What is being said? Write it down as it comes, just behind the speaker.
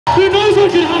Who knows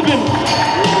what could happen?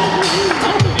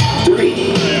 3,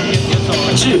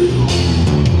 2,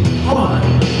 1,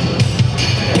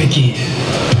 begin.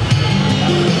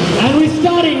 And we're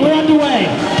starting, we're underway.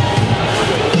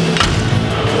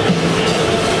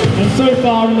 And so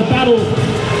far in the battle,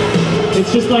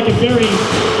 it's just like a very...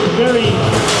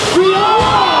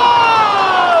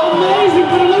 Amazing,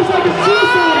 but it looks like a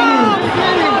suicide move.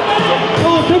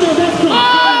 Oh, come on, that's not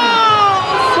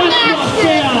fair. That's not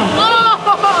fair.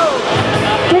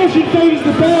 Caution favors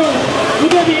the ball. Will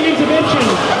there be an intervention?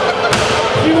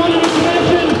 Do you want an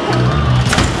intervention?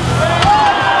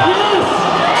 Yes!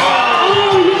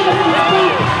 Oh, yes, it's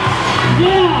back.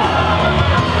 Yeah!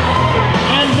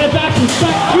 And they're back to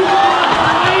back.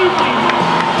 Amazing!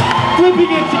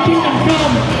 Flipping it to Kingdom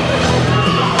Come.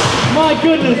 My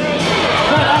goodness.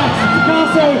 That axe,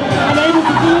 Picasso, unable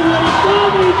to deliver any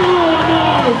damage. Oh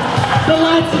no! The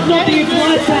lights have not been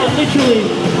lights out, literally.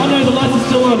 I know the lights are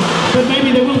still on, but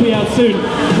maybe they will be out soon.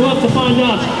 We'll have to find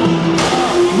out.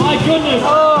 My goodness!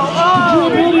 The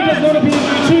durability does not appear to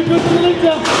be too good for the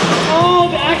lifter. Oh,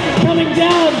 the axe is coming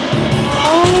down.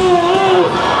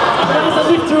 Oh! It has a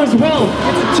lifter as well.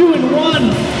 It's a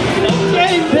 2-in-1.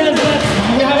 There's that.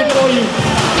 We have it for you.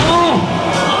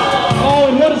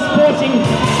 Oh, and what a sporting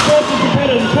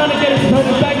competitor, trying to get his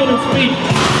opponent back on its feet.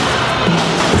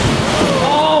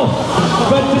 Oh,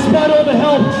 but despite all the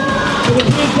help, it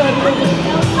appears that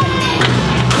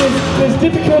there's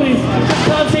difficulties. It just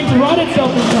can't seem to right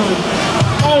itself in time.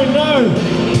 Oh no!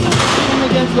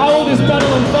 How will this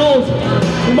battle unfold?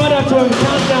 We might have to have a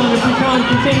countdown if we can't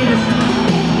continue this.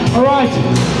 Alright.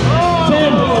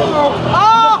 10.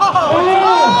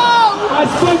 I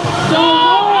spoke so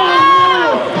long!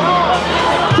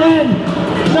 10,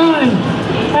 9,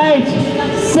 8,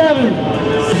 7,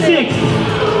 6,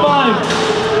 5,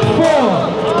 4,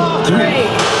 3,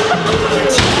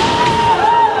 2,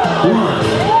 1,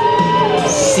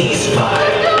 ceasefire.